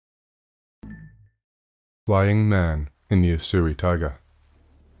Flying Man in the Ussuri Taiga.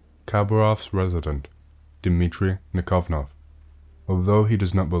 Khabarovsk's resident, Dmitry Nikovnov, although he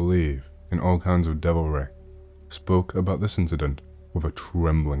does not believe in all kinds of devilry, spoke about this incident with a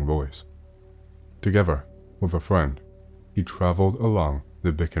trembling voice. Together with a friend, he traveled along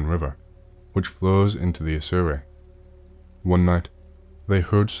the Bikin River, which flows into the Ussuri. One night, they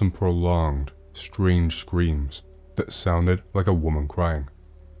heard some prolonged, strange screams that sounded like a woman crying.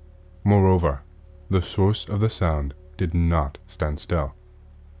 Moreover, the source of the sound did not stand still,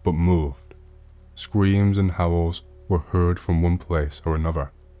 but moved. Screams and howls were heard from one place or another,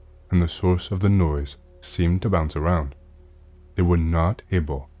 and the source of the noise seemed to bounce around. They were not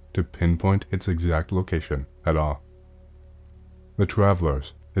able to pinpoint its exact location at all. The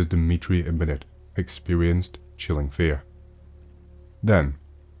travelers, as Dmitry admitted, experienced chilling fear. Then,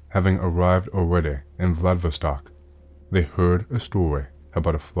 having arrived already in Vladivostok, they heard a story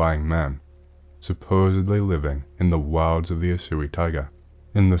about a flying man, supposedly living in the wilds of the Ussuri Taiga,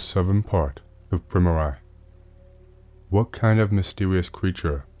 in the southern part of Primorai. What kind of mysterious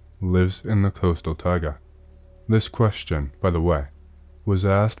creature lives in the coastal taiga? This question, by the way, was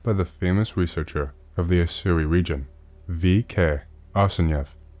asked by the famous researcher of the Ussuri region, V.K. Arsenyev.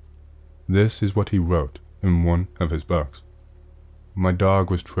 This is what he wrote in one of his books. My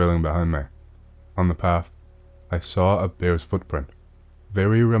dog was trailing behind me. On the path, I saw a bear's footprint,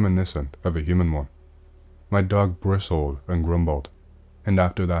 very reminiscent of a human one. My dog bristled and grumbled, and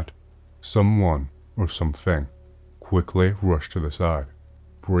after that, someone or something quickly rushed to the side,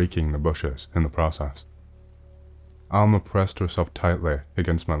 breaking the bushes in the process. Alma pressed herself tightly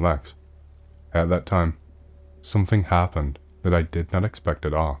against my legs. At that time, something happened that I did not expect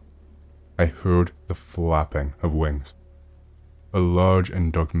at all. I heard the flapping of wings. A large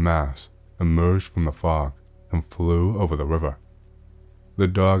and dark mass emerged from the fog and flew over the river. The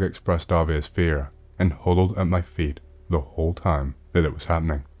dog expressed obvious fear and huddled at my feet the whole time that it was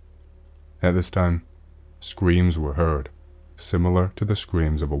happening. At this time, screams were heard, similar to the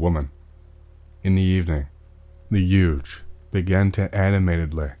screams of a woman. In the evening, the huge began to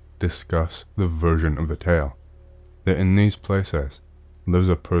animatedly discuss the version of the tale, that in these places lives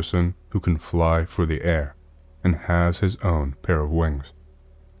a person who can fly through the air and has his own pair of wings.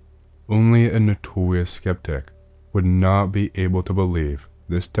 Only a notorious skeptic would not be able to believe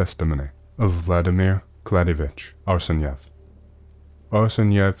this testimony of Vladimir Kladevich Arsenyev.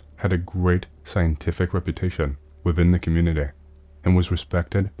 Arsenyev had a great scientific reputation within the community and was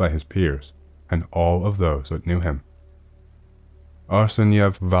respected by his peers and all of those that knew him.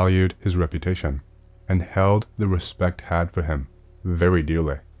 Arsenyev valued his reputation and held the respect had for him very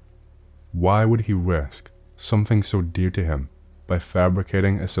dearly. Why would he risk something so dear to him by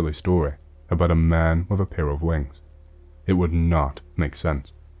fabricating a silly story about a man with a pair of wings? It would not make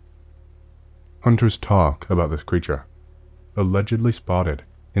sense. Hunters talk about this creature, allegedly spotted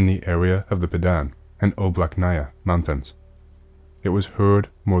in the area of the Pedan and Oblaknaya mountains. It was heard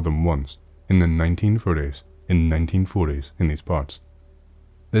more than once in the 1930s and 1940s in these parts.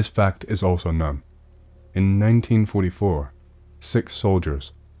 This fact is also known. In 1944, 6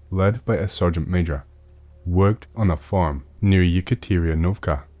 soldiers, led by a sergeant major, worked on a farm near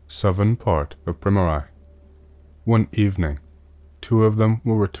Yekaterinovka, southern part of Primorai. One evening, 2 of them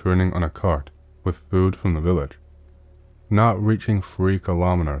were returning on a cart with food from the village. Not reaching 3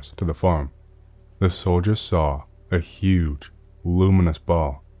 kilometers to the farm, the soldiers saw a huge, luminous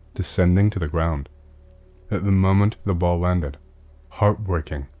ball descending to the ground. At the moment the ball landed,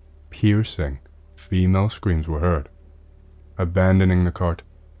 heartbreaking, piercing, female screams were heard. Abandoning the cart,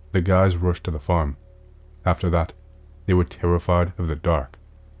 the guys rushed to the farm. After that, they were terrified of the dark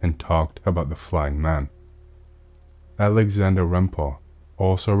and talked about the flying man. Alexander Rempel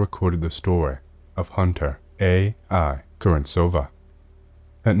also recorded the story of hunter A.I. Kurentsova.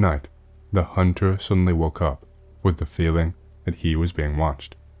 At night, the hunter suddenly woke up with the feeling that he was being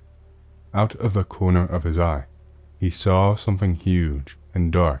watched. Out of the corner of his eye, he saw something huge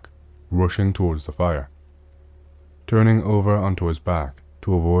and dark rushing towards the fire. Turning over onto his back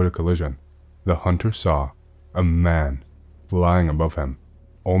to avoid a collision, the hunter saw a man flying above him,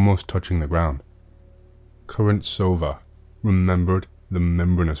 almost touching the ground. Kurentsova remembered the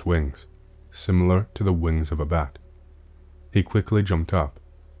membranous wings, similar to the wings of a bat. He quickly jumped up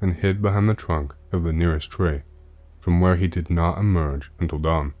and hid behind the trunk of the nearest tree, from where he did not emerge until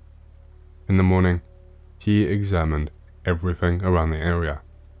dawn. In the morning, he examined everything around the area,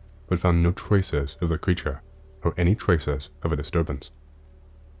 but found no traces of the creature or any traces of a disturbance.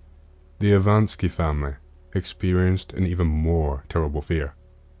 The Ivansky family experienced an even more terrible fear.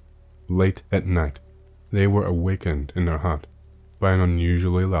 Late at night, they were awakened in their hut by an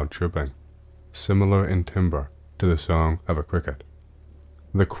unusually loud chirping. similar in timbre to the song of a cricket.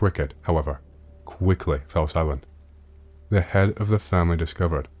 The cricket, however, quickly fell silent. The head of the family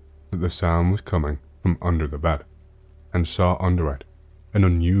discovered that the sound was coming from under the bed, and saw under it an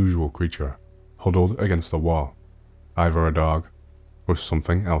unusual creature huddled against the wall, either a dog or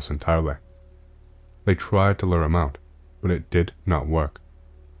something else entirely. They tried to lure him out, but it did not work.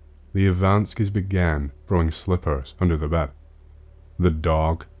 The Ivanskis began throwing slippers under the bed. The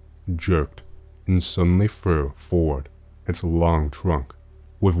dog jerked and suddenly threw forward its long trunk,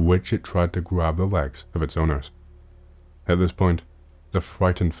 with which it tried to grab the legs of its owners. At this point, the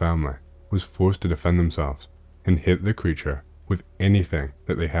frightened family was forced to defend themselves and hit the creature with anything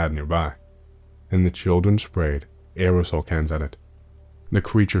that they had nearby, and the children sprayed aerosol cans at it. The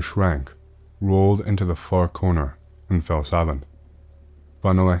creature shrank, rolled into the far corner, and fell silent.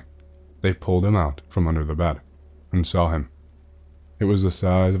 Finally, they pulled him out from under the bed, and saw him. It was the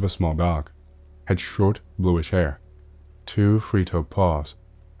size of a small dog, had short bluish hair, 2 three-toed paws,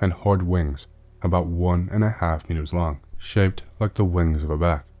 and hard wings about 1.5 meters long, shaped like the wings of a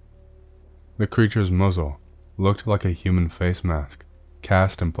bat. The creature's muzzle looked like a human face mask,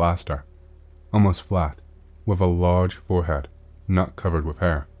 cast in plaster, almost flat, with a large forehead not covered with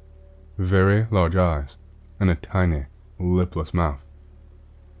hair, very large eyes, and a tiny, lipless mouth.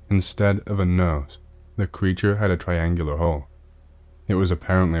 Instead of a nose, the creature had a triangular hole. It was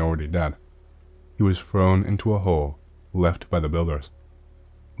apparently already dead. He was thrown into a hole left by the builders.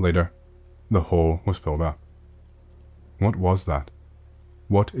 Later, the hole was filled up. What was that?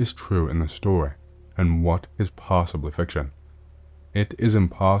 What is true in the story, and what is possibly fiction? It is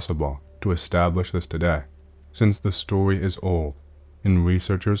impossible to establish this today, since the story is old, and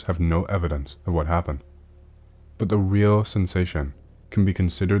researchers have no evidence of what happened. But the real sensation can be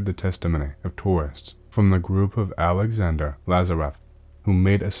considered the testimony of tourists from the group of Alexander Lazarev, who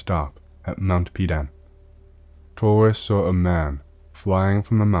made a stop at Mount Pidan. Tourists saw a man flying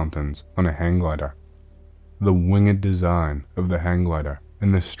from the mountains on a hang glider. The winged design of the hang glider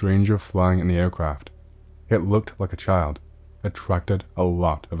and the stranger flying in the aircraft, it looked like a child, attracted a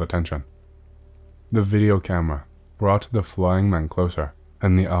lot of attention. The video camera brought the flying man closer,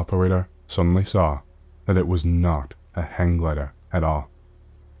 and the operator suddenly saw that it was not a hang glider at all.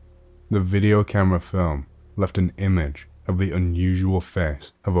 The video camera film left an image of the unusual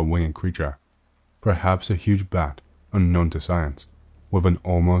face of a winged creature, perhaps a huge bat unknown to science, with an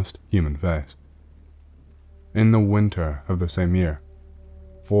almost human face. In the winter of the same year,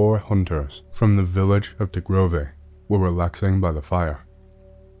 4 hunters from the village of Tigrove were relaxing by the fire.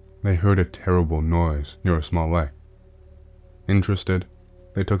 They heard a terrible noise near a small lake. Interested,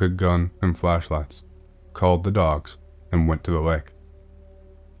 they took a gun and flashlights, called the dogs, and went to the lake.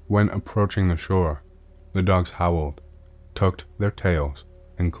 When approaching the shore, the dogs howled, tucked their tails,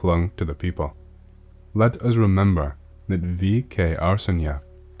 and clung to the people. Let us remember that V.K. Arseniev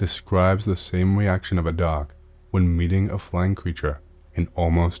describes the same reaction of a dog when meeting a flying creature in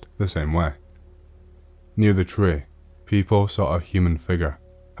almost the same way. Near the tree, people saw a human figure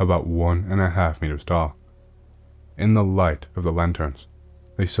about 1.5 meters tall. In the light of the lanterns,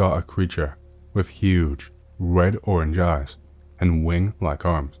 they saw a creature with huge, red-orange eyes and wing-like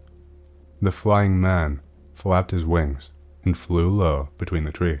arms. The flying man flapped his wings and flew low between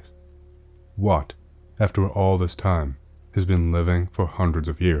the trees. What, after all this time, has been living for hundreds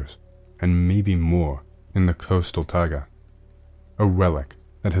of years, and maybe more, in the coastal taiga? A relic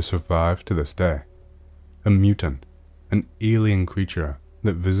that has survived to this day. A mutant, an alien creature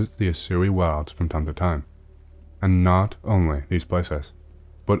that visits the Ussuri wilds from time to time. And not only these places,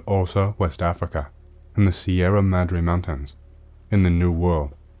 but also West Africa and the Sierra Madre Mountains in the New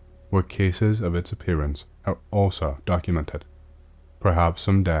World, where cases of its appearance are also documented. Perhaps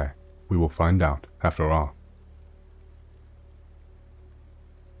someday we will find out after all.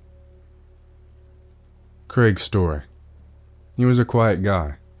 Craig's story. He was a quiet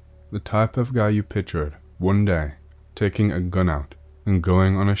guy, the type of guy you pictured one day taking a gun out and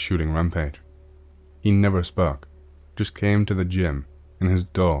going on a shooting rampage. He never spoke, just came to the gym in his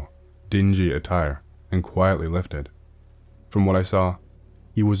dull, dingy attire and quietly lifted. From what I saw,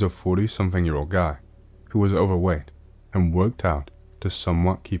 he was a 40-something-year-old guy who was overweight and worked out to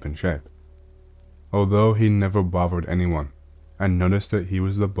somewhat keep in shape. Although he never bothered anyone, I noticed that he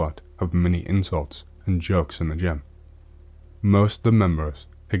was the butt of many insults and jokes in the gym. Most of the members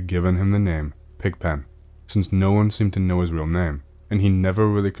had given him the name Pigpen, since no one seemed to know his real name, and he never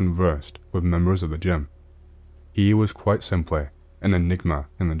really conversed with members of the gym. He was quite simply an enigma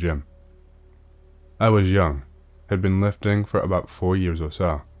in the gym. I was young, had been lifting for about 4 years or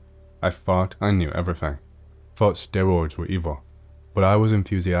so. I thought I knew everything, thought steroids were evil, but I was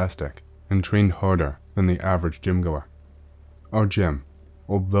enthusiastic and trained harder than the average gym goer. Our gym,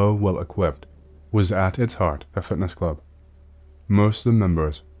 although well equipped, was at its heart a fitness club. Most of the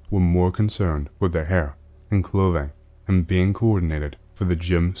members were more concerned with their hair and clothing and being coordinated for the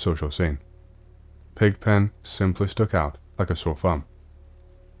gym social scene. Pigpen simply stuck out like a sore thumb.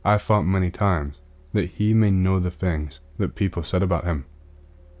 I thought many times that he may know the things that people said about him.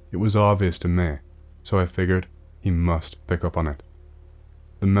 It was obvious to me, so I figured he must pick up on it.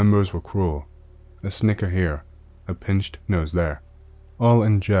 The members were cruel, a snicker here, a pinched nose there, all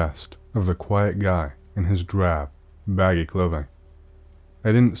in jest of the quiet guy in his drab, baggy clothing.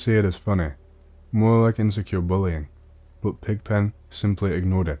 I didn't see it as funny, more like insecure bullying, but Pigpen simply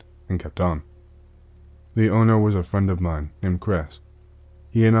ignored it and kept on. The owner was a friend of mine named Chris.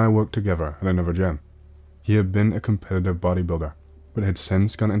 He and I worked together at another gym. He had been a competitive bodybuilder, but had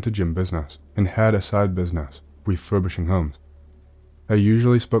since gone into gym business and had a side business refurbishing homes. I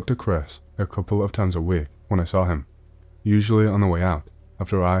usually spoke to Chris a couple of times a week when I saw him, usually on the way out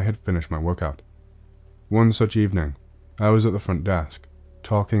after I had finished my workout. One such evening, I was at the front desk,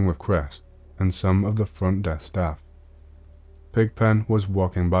 talking with Chris and some of the front desk staff. Pigpen was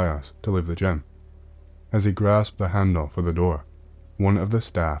walking by us to leave the gym. As he grasped the handle for the door, one of the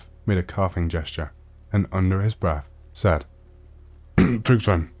staff made a coughing gesture and under his breath said,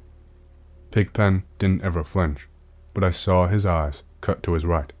 "Pigpen." Pigpen didn't ever flinch, but I saw his eyes cut to his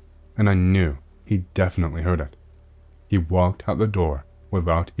right, and I knew he definitely heard it. He walked out the door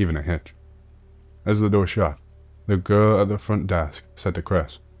without even a hitch. As the door shut, the girl at the front desk said to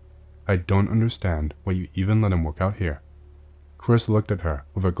Chris, "I don't understand why you even let him work out here." Chris looked at her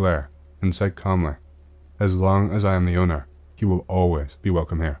with a glare and said calmly, "As long as I am the owner, he will always be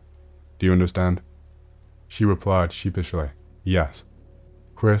welcome here. Do you understand?" She replied sheepishly, "Yes."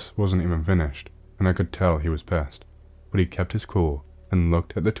 Chris wasn't even finished, and I could tell he was pissed, but he kept his cool and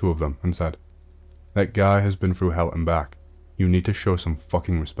looked at the two of them and said, "That guy has been through hell and back. You need to show some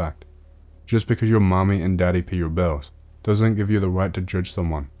fucking respect. Just because your mommy and daddy pay your bills doesn't give you the right to judge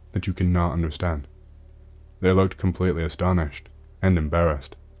someone that you cannot understand." They looked completely astonished and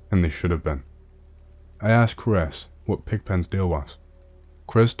embarrassed, and they should have been. I asked Chris what Pigpen's deal was.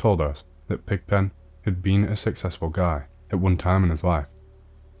 Chris told us that Pigpen had been a successful guy at one time in his life.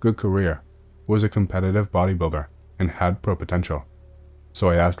 Good career, was a competitive bodybuilder, and had pro potential. So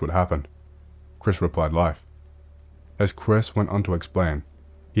I asked what happened. Chris replied life. As Chris went on to explain,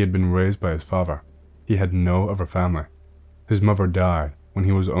 he had been raised by his father. He had no other family. His mother died when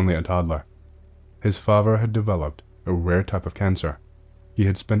he was only a toddler. His father had developed a rare type of cancer. He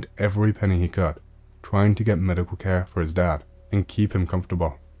had spent every penny he could trying to get medical care for his dad and keep him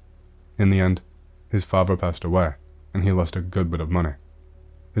comfortable. In the end, his father passed away, and he lost a good bit of money.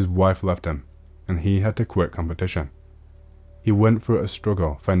 His wife left him, and he had to quit competition. He went through a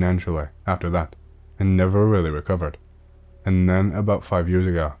struggle financially after that, and never really recovered. And then about 5 years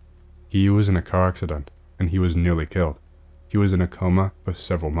ago, he was in a car accident, and he was nearly killed. He was in a coma for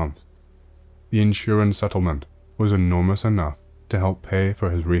several months. The insurance settlement was enormous enough to help pay for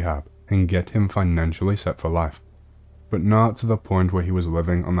his rehab and get him financially set for life, but not to the point where he was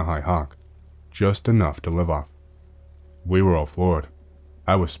living on the high hog, just enough to live off. We were all floored.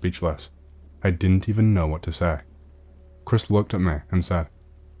 I was speechless. I didn't even know what to say. Chris looked at me and said,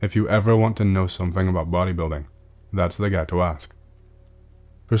 "If you ever want to know something about bodybuilding, that's the guy to ask."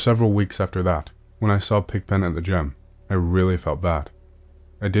 For several weeks after that, when I saw Pigpen at the gym, I really felt bad.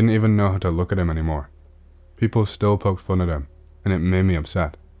 I didn't even know how to look at him anymore. People still poked fun at him, and it made me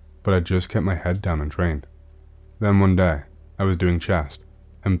upset, but I just kept my head down and trained. Then one day, I was doing chest,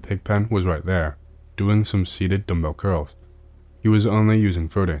 and Pigpen was right there, doing some seated dumbbell curls. He was only using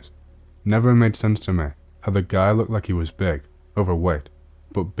 30s. Never made sense to me how the guy looked like he was big, overweight,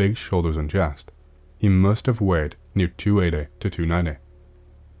 but big shoulders and chest. He must have weighed near 280 to 290.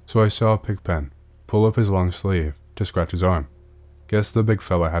 So I saw Pigpen pull up his long sleeve to scratch his arm. Guess the big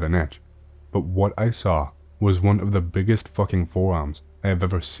fella had an itch. But what I saw was one of the biggest fucking forearms I have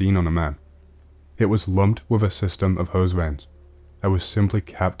ever seen on a man. It was lumped with a system of hose veins. I was simply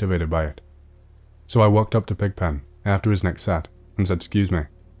captivated by it. So I walked up to Pigpen after his next set and said, "Excuse me."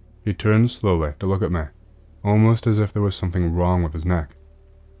 He turned slowly to look at me, almost as if there was something wrong with his neck.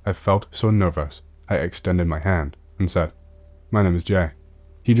 I felt so nervous, I extended my hand and said, "My name is Jay."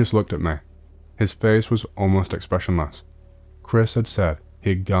 He just looked at me. His face was almost expressionless. Chris had said he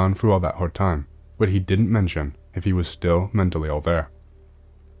had gone through all that hard time, but he didn't mention if he was still mentally all there.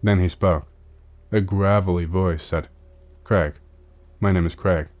 Then he spoke. A gravelly voice said, "Craig. My name is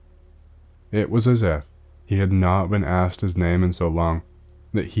Craig." It was as if he had not been asked his name in so long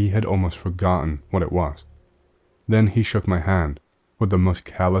that he had almost forgotten what it was. Then he shook my hand with the most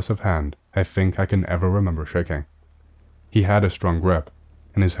callous of hand I think I can ever remember shaking. He had a strong grip,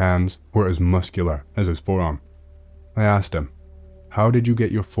 and his hands were as muscular as his forearm. I asked him, "How did you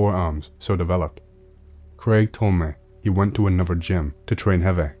get your forearms so developed?" Craig told me he went to another gym to train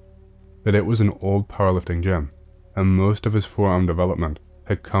heavy, that it was an old powerlifting gym, and most of his forearm development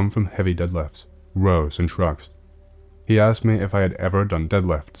had come from heavy deadlifts, rows, and shrugs. He asked me if I had ever done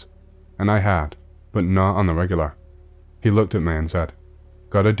deadlifts, and I had, but not on the regular. He looked at me and said,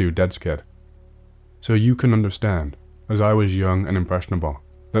 "Gotta do deads, kid." So you can understand, as I was young and impressionable,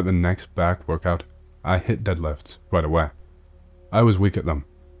 that the next back workout, I hit deadlifts right away. I was weak at them.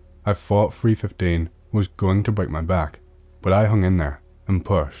 I thought 315 was going to break my back, but I hung in there and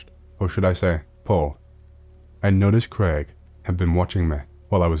pushed, or should I say, pulled. I noticed Craig had been watching me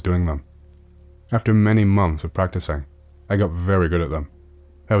while I was doing them. After many months of practicing, I got very good at them.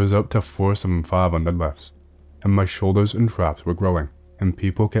 I was up to 475 on deadlifts, and my shoulders and traps were growing, and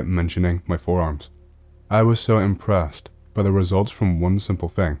people kept mentioning my forearms. I was so impressed by the results from one simple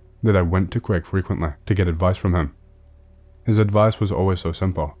thing that I went to Craig frequently to get advice from him. His advice was always so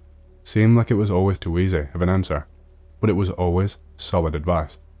simple, seemed like it was always too easy of an answer, but it was always solid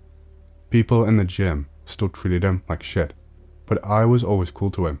advice. People in the gym still treated him like shit, but I was always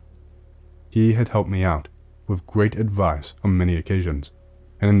cool to him. He had helped me out with great advice on many occasions,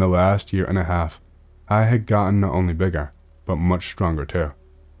 and in the last year and a half, I had gotten not only bigger, but much stronger too.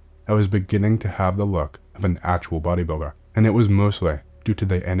 I was beginning to have the look of an actual bodybuilder, and it was mostly due to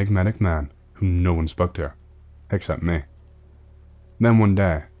the enigmatic man who no one spoke to, except me. Then one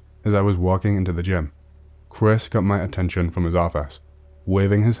day, as I was walking into the gym, Chris got my attention from his office,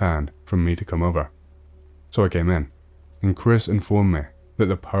 waving his hand for me to come over. So I came in, and Chris informed me that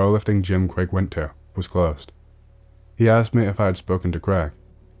the powerlifting gym Craig went to was closed. He asked me if I had spoken to Craig.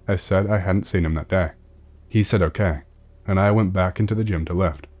 I said I hadn't seen him that day. He said okay, and I went back into the gym to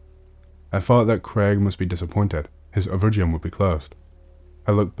lift. I thought that Craig must be disappointed his other gym would be closed.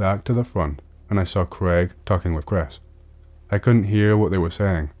 I looked back to the front, and I saw Craig talking with Chris. I couldn't hear what they were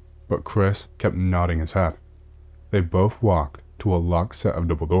saying, but Chris kept nodding his head. They both walked to a locked set of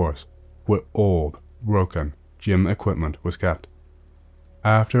double doors, where old, broken gym equipment was kept.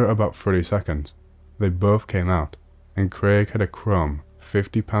 After about 30 seconds, they both came out, and Craig had a chrome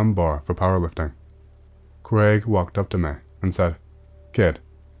 50-pound bar for powerlifting. Craig walked up to me and said, "Kid,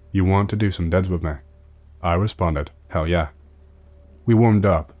 you want to do some deads with me?" I responded, "Hell yeah." We warmed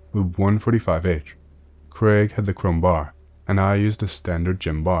up with 145 each. Craig had the chrome bar, and I used a standard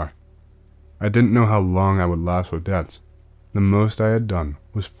gym bar. I didn't know how long I would last with deads. The most I had done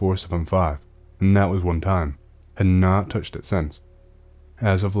was 475, and that was one time. Had not touched it since.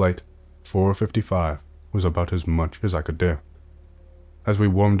 As of late, 455 was about as much as I could do. As we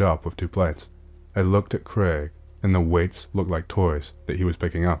warmed up with 2 plates, I looked at Craig, and the weights looked like toys that he was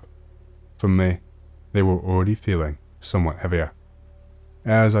picking up. For me, they were already feeling somewhat heavier.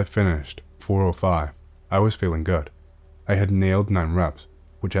 As I finished 405, I was feeling good. I had nailed 9 reps,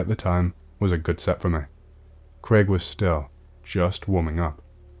 which at the time was a good set for me. Craig was still just warming up.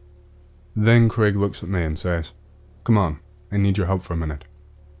 Then Craig looks at me and says, "Come on, I need your help for a minute."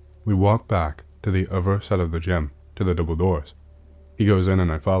 We walk back to the other side of the gym, to the double doors. He goes in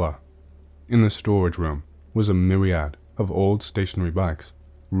and I follow. In the storage room was a myriad of old stationary bikes,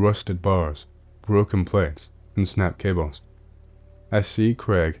 rusted bars, broken plates, and snapped cables. I see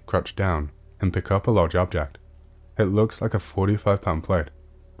Craig crouch down and pick up a large object. It looks like a 45-pound plate,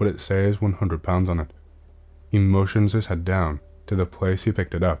 but it says 100 pounds on it. He motions his head down to the place he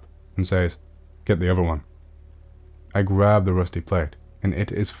picked it up and says, "Get the other one." I grab the rusty plate, and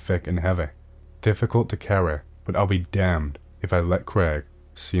it is thick and heavy, difficult to carry, but I'll be damned if I let Craig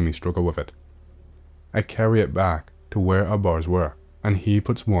see me struggle with it. I carry it back to where our bars were, and he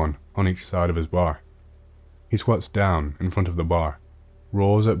puts one on each side of his bar. He squats down in front of the bar,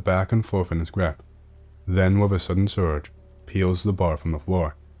 rolls it back and forth in his grip, then with a sudden surge, peels the bar from the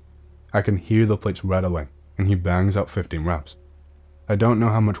floor. I can hear the plates rattling, and he bangs out 15 reps. I don't know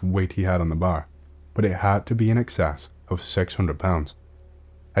how much weight he had on the bar, but it had to be in excess of 600 pounds.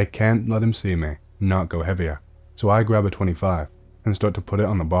 I can't let him see me not go heavier, so I grab a 25 and start to put it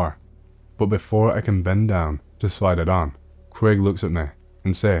on the bar. But before I can bend down to slide it on, Craig looks at me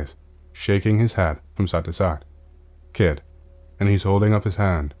and says, shaking his head from side to side, "Kid," and he's holding up his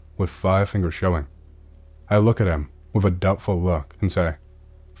hand with 5 fingers showing. I look at him with a doubtful look and say,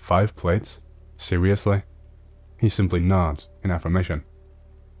 5 plates? Seriously? He simply nods in affirmation.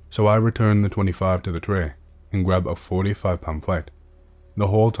 So I return the 25 to the tray and grab a 45-pound plate, the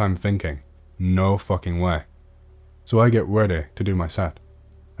whole time thinking, no fucking way. So I get ready to do my set.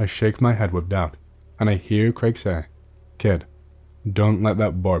 I shake my head with doubt, and I hear Craig say, "Kid, Don't let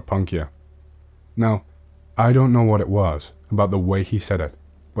that bar punk you. Now, I don't know what it was about the way he said it,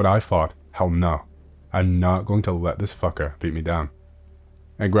 but I thought, hell no, I'm not going to let this fucker beat me down.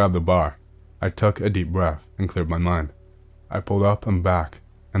 I grabbed the bar. I took a deep breath and cleared my mind. I pulled up and back,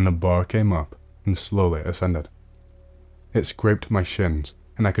 and the bar came up and slowly ascended. It scraped my shins,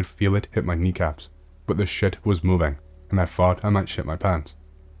 and I could feel it hit my kneecaps, but the shit was moving, and I thought I might shit my pants.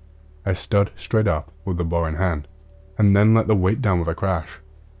 I stood straight up with the bar in hand, and then let the weight down with a crash.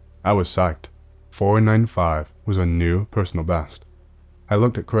 I was psyched. 495 was a new personal best. I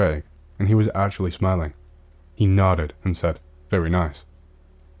looked at Craig, and he was actually smiling. He nodded and said, "Very nice."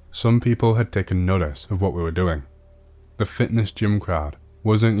 Some people had taken notice of what we were doing. The fitness gym crowd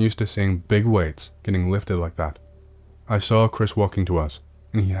wasn't used to seeing big weights getting lifted like that. I saw Chris walking to us,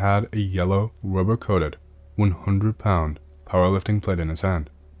 and he had a yellow, rubber-coated, 100-pound powerlifting plate in his hand.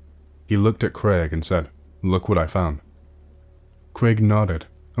 He looked at Craig and said, "Look what I found." Craig nodded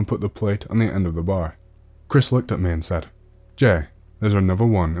and put the plate on the end of the bar. Chris looked at me and said, "Jay, there's another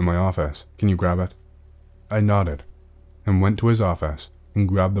one in my office. Can you grab it?" I nodded and went to his office and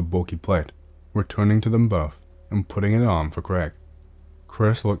grabbed the bulky plate, returning to them both and putting it on for Craig.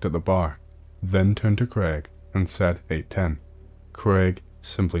 Chris looked at the bar, then turned to Craig and said 810. Craig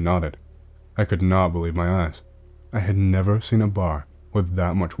simply nodded. I could not believe my eyes. I had never seen a bar with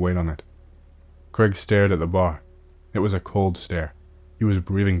that much weight on it. Craig stared at the bar. It was a cold stare. He was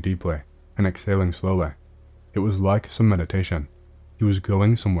breathing deeply and exhaling slowly. It was like some meditation. He was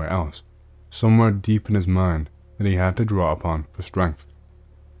going somewhere else, somewhere deep in his mind that he had to draw upon for strength.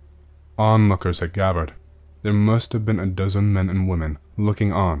 Onlookers had gathered. There must have been a dozen men and women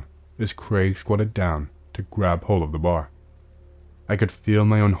looking on as Craig squatted down to grab hold of the bar. I could feel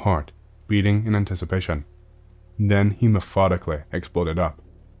my own heart beating in anticipation. Then he methodically exploded up,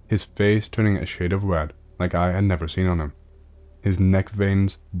 his face turning a shade of red like I had never seen on him. His neck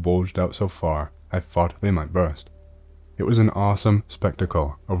veins bulged out so far I thought they might burst. It was an awesome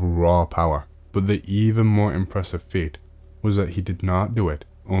spectacle of raw power, but the even more impressive feat was that he did not do it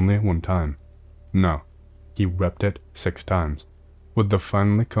only one time. No, he repped it 6 times, with the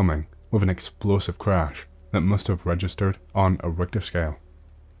finally coming with an explosive crash that must have registered on a Richter scale.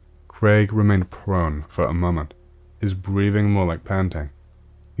 Craig remained prone for a moment, his breathing more like panting.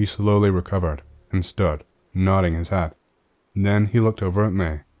 He slowly recovered and stood, nodding his head. Then he looked over at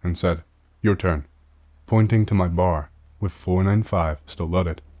me and said, "Your turn," pointing to my bar with 495 still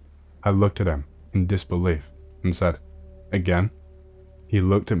loaded. I looked at him in disbelief and said, "Again?" He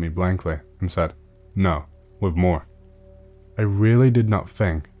looked at me blankly and said, "No, with more." I really did not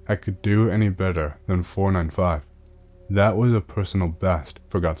think I could do any better than 495. That was a personal best,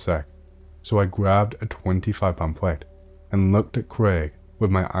 for God's sake. So I grabbed a 25-pound plate and looked at Craig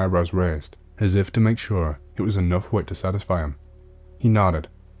with my eyebrows raised, as if to make sure it was enough weight to satisfy him. He nodded,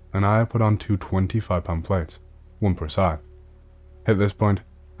 and I put on 2 25-pound plates, one per side. At this point,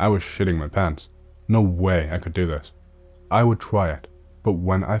 I was shitting my pants. No way I could do this. I would try it, but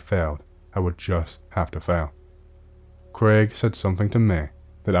when I failed, I would just have to fail. Craig said something to me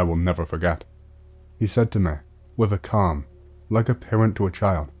that I will never forget. He said to me, with a calm, like a parent to a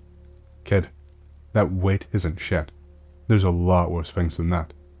child, "Kid, that weight isn't shit. There's a lot worse things than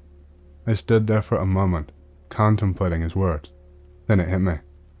that." I stood there for a moment, contemplating his words. Then it hit me.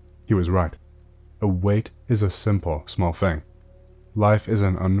 He was right. A weight is a simple, small thing. Life is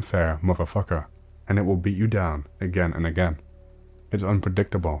an unfair motherfucker, and it will beat you down again and again. It's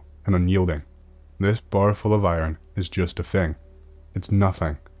unpredictable and unyielding. This bar full of iron is just a thing. It's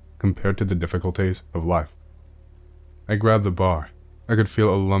nothing compared to the difficulties of life. I grabbed the bar. I could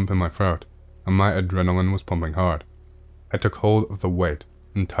feel a lump in my throat, and my adrenaline was pumping hard. I took hold of the weight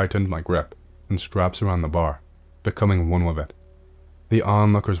and tightened my grip and straps around the bar, becoming one with it. The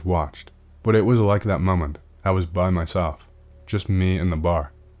onlookers watched, but it was like that moment I was by myself, just me and the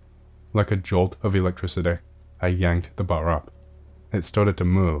bar. Like a jolt of electricity, I yanked the bar up. It started to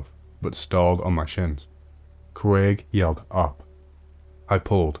move, but stalled on my shins. Craig yelled up. I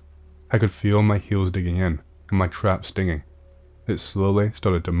pulled. I could feel my heels digging in and my trap stinging. It slowly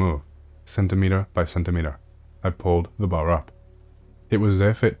started to move, centimeter by centimeter. I pulled the bar up. It was as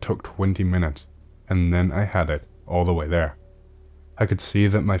if it took 20 minutes, and then I had it all the way there. I could see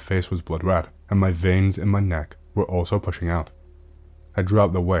that my face was blood red, and my veins in my neck were also pushing out. I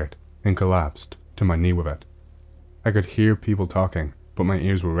dropped the weight and collapsed to my knee with it. I could hear people talking, but my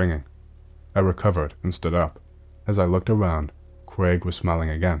ears were ringing. I recovered and stood up. As I looked around, Craig was smiling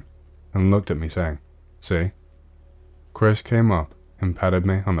again, and looked at me saying, "See?" Chris came up and patted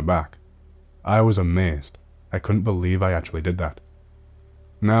me on the back. I was amazed. I couldn't believe I actually did that.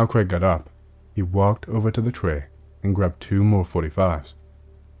 Now Craig got up. He walked over to the tree and grabbed 2 more 45s.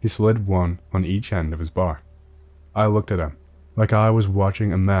 He slid one on each end of his bar. I looked at him, like I was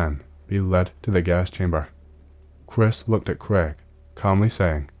watching a man be led to the gas chamber. Chris looked at Craig, calmly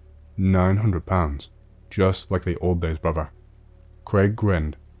saying, £900, just like the old days, brother. Craig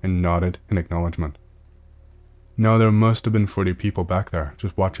grinned and nodded in acknowledgement. Now there must have been 40 people back there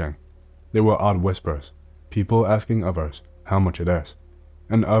just watching. There were odd whispers, people asking others how much it is,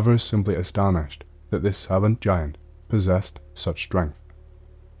 and others simply astonished that this silent giant possessed such strength.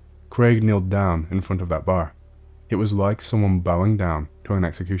 Craig kneeled down in front of that bar. It was like someone bowing down to an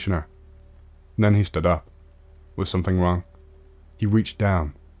executioner. Then he stood up. Was something wrong? He reached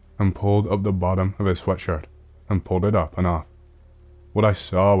down and pulled up the bottom of his sweatshirt and pulled it up and off. What I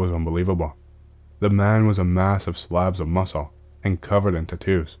saw was unbelievable. The man was a mass of slabs of muscle and covered in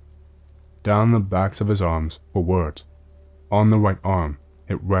tattoos. Down the backs of his arms were words. On the right arm,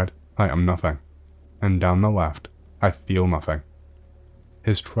 it read, "I am nothing," and down the left, "I feel nothing."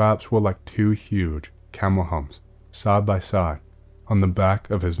 His traps were like 2 huge camel humps, side by side, on the back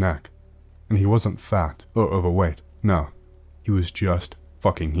of his neck, and he wasn't fat or overweight, no, he was just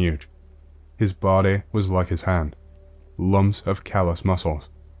fucking huge. His body was like his hand, lumps of callous muscles,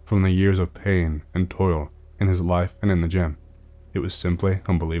 from the years of pain and toil in his life and in the gym. It was simply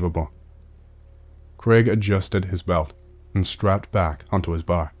unbelievable. Craig adjusted his belt and strapped back onto his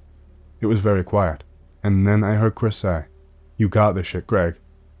bar. It was very quiet, and then I heard Chris say, "You got this shit, Craig."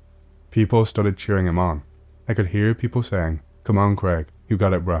 People started cheering him on. I could hear people saying, "Come on, Craig, you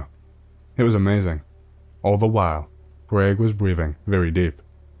got it, bro." It was amazing. All the while, Craig was breathing very deep,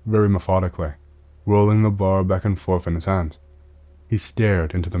 very methodically, rolling the bar back and forth in his hands. He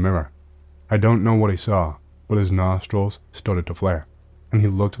stared into the mirror. I don't know what he saw, but his nostrils started to flare, and he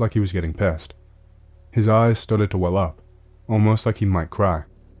looked like he was getting pissed. His eyes started to well up, almost like he might cry,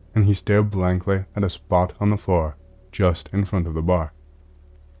 and he stared blankly at a spot on the floor just in front of the bar.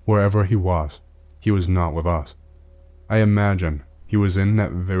 Wherever he was not with us. I imagine he was in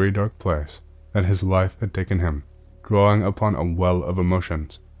that very dark place that his life had taken him, drawing upon a well of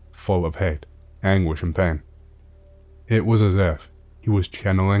emotions, full of hate, anguish, and pain. It was as if he was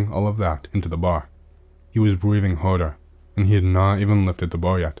channeling all of that into the bar. He was breathing harder, and he had not even lifted the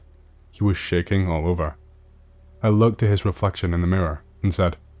bar yet. He was shaking all over. I looked at his reflection in the mirror and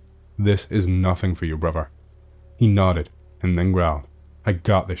said, "This is nothing for you, brother." He nodded and then growled, "I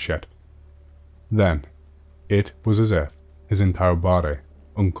got this shit." Then, it was as if his entire body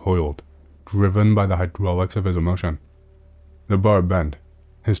uncoiled, driven by the hydraulics of his emotion. The bar bent.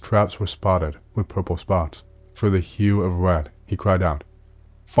 His traps were spotted with purple spots. For the hue of red, he cried out,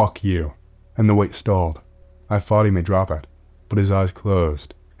 "Fuck you," and the weight stalled. I thought he may drop it, but his eyes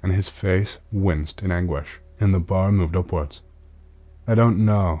closed, and his face winced in anguish, and the bar moved upwards. I don't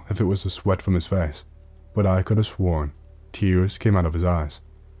know if it was the sweat from his face, but I could have sworn tears came out of his eyes,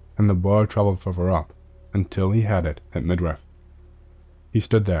 and the bar traveled further up until he had it at midriff. He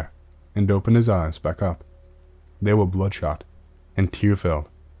stood there and opened his eyes back up. They were bloodshot and tear-filled,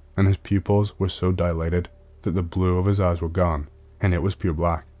 and his pupils were so dilated that the blue of his eyes were gone, and it was pure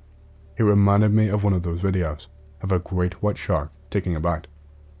black. It reminded me of one of those videos of a great white shark taking a bite.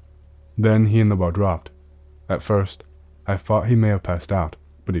 Then he and the bar dropped. At first, I thought he may have passed out,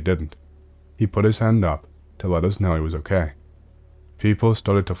 but he didn't. He put his hand up to let us know he was okay. People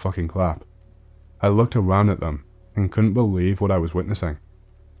started to fucking clap. I looked around at them and couldn't believe what I was witnessing.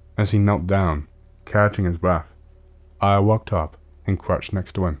 As he knelt down, catching his breath, I walked up and crouched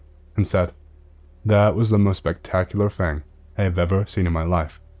next to him and said, "That was the most spectacular thing I have ever seen in my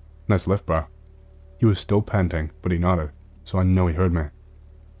life. Nice lift, bro." He was still panting, but he nodded, so I know he heard me.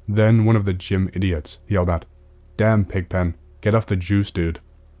 Then one of the gym idiots yelled out, "Damn, Pigpen, get off the juice, dude."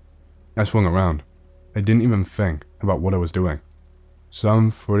 I swung around. I didn't even think about what I was doing.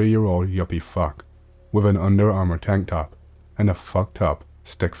 Some 40-year-old yuppie fuck, with an Under Armour tank top, and a fucked up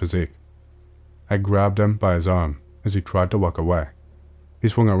stick physique. I grabbed him by his arm as he tried to walk away. He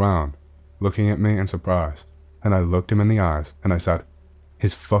swung around, looking at me in surprise, and I looked him in the eyes and I said,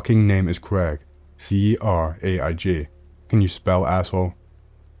 "His fucking name is Craig, C-R-A-I-G. Can you spell asshole?"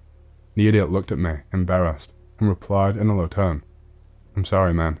 The idiot looked at me, embarrassed, and replied in a low tone, "I'm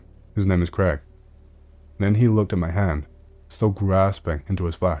sorry, man. His name is Craig." Then he looked at my hand, still grasping into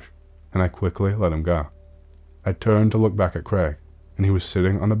his flesh, and I quickly let him go. I turned to look back at Craig, and he was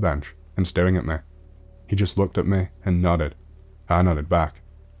sitting on a bench and staring at me. He just looked at me and nodded. I nodded back.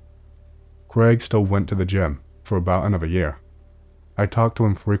 Craig still went to the gym for about another year. I talked to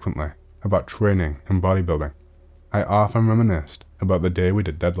him frequently about training and bodybuilding. I often reminisced about the day we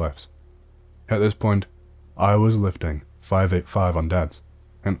did deadlifts. At this point, I was lifting 585 on deads,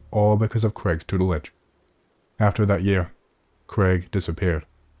 and all because of Craig's tutelage. After that year, Craig disappeared.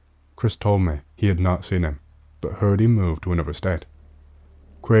 Chris told me he had not seen him, but heard he moved to another state.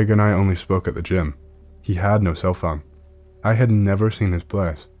 Craig and I only spoke at the gym. He had no cell phone. I had never seen his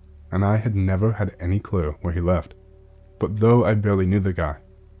place, and I had never had any clue where he lived. But though I barely knew the guy,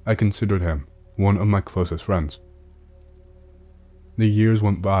 I considered him one of my closest friends. The years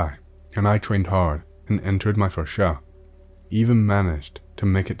went by, and I trained hard and entered my first show. Even managed to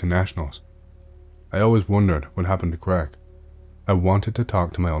make it to nationals. I always wondered what happened to Craig. I wanted to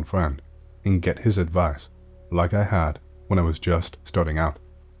talk to my old friend and get his advice, like I had when I was just starting out.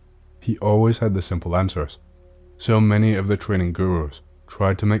 He always had the simple answers. So many of the training gurus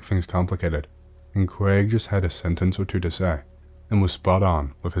tried to make things complicated, and Craig just had a sentence or two to say, and was spot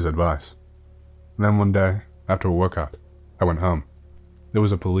on with his advice. Then one day, after a workout, I went home. There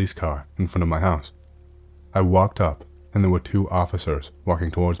was a police car in front of my house. I walked up, and there were 2 officers walking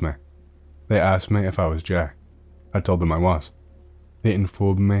towards me. They asked me if I was Jay. I told them I was. They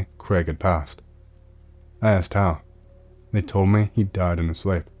informed me Craig had passed. I asked how. They told me he died in his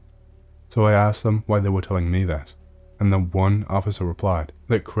sleep. So I asked them why they were telling me this, and the one officer replied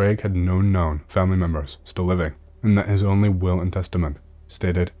that Craig had no known family members still living, and that his only will and testament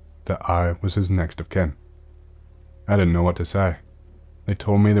stated that I was his next of kin. I didn't know what to say. They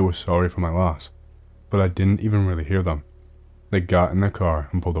told me they were sorry for my loss, but I didn't even really hear them. They got in their car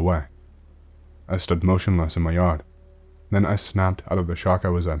and pulled away. I stood motionless in my yard. Then I snapped out of the shock I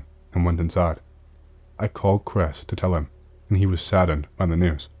was in and went inside. I called Chris to tell him, and he was saddened by the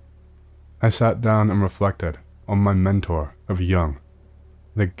news. I sat down and reflected on my mentor of young,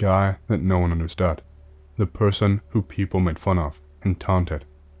 the guy that no one understood, the person who people made fun of and taunted,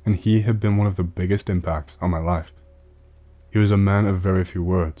 and he had been one of the biggest impacts on my life. He was a man of very few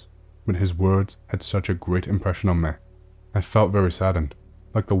words, but his words had such a great impression on me. I felt very saddened,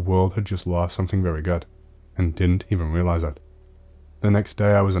 like the world had just lost something very good, and didn't even realize it. The next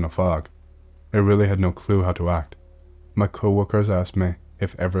day I was in a fog. I really had no clue how to act. My coworkers asked me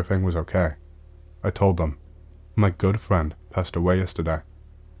if everything was okay. I told them. My good friend passed away yesterday.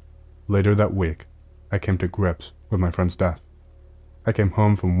 Later that week, I came to grips with my friend's death. I came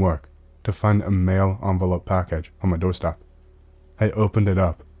home from work to find a mail envelope package on my doorstep. I opened it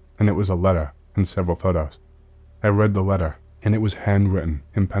up, and it was a letter and several photos. I read the letter, and it was handwritten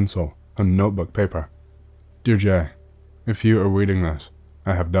in pencil on notebook paper. Dear Jay, if you are reading this,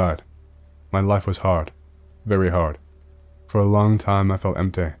 I have died. My life was hard, very hard. For a long time I felt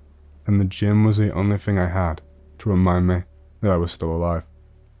empty, and the gym was the only thing I had to remind me that I was still alive.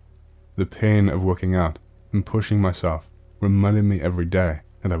 The pain of working out and pushing myself reminded me every day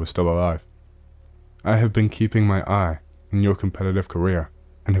that I was still alive. I have been keeping my eye on your competitive career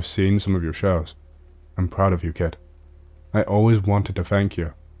and have seen some of your shows. I'm proud of you, kid. I always wanted to thank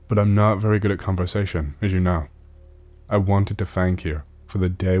you, but I'm not very good at conversation, as you know. I wanted to thank you for the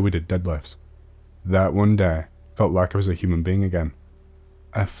day we did deadlifts. That one day felt like I was a human being again.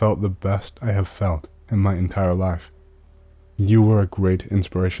 I felt the best I have felt in my entire life. You were a great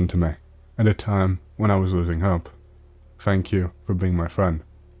inspiration to me at a time when I was losing hope. Thank you for being my friend.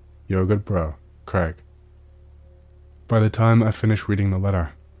 Your good bro, Craig. By the time I finished reading the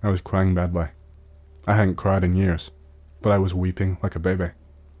letter, I was crying badly. I hadn't cried in years, but I was weeping like a baby.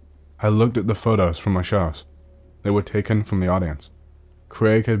 I looked at the photos from my shows. They were taken from the audience.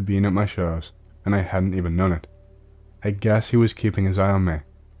 Craig had been at my shows, and I hadn't even known it. I guess he was keeping his eye on me,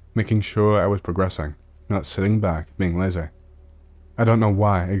 making sure I was progressing, not sitting back being lazy. I don't know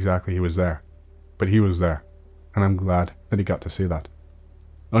why exactly he was there, but he was there, and I'm glad that he got to see that.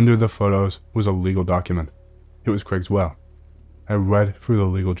 Under the photos was a legal document. It was Craig's will. I read through the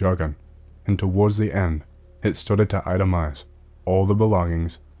legal jargon, and towards the end, it started to itemize all the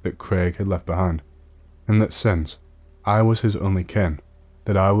belongings that Craig had left behind, and that since I was his only kin,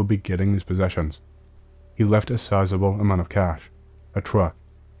 that I would be getting these possessions. He left a sizable amount of cash, a truck,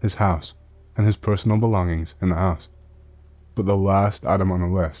 his house, and his personal belongings in the house. But the last item on the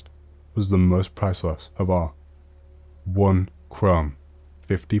list was the most priceless of all. 1 chrome,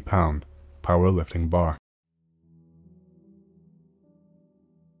 50-pound powerlifting bar.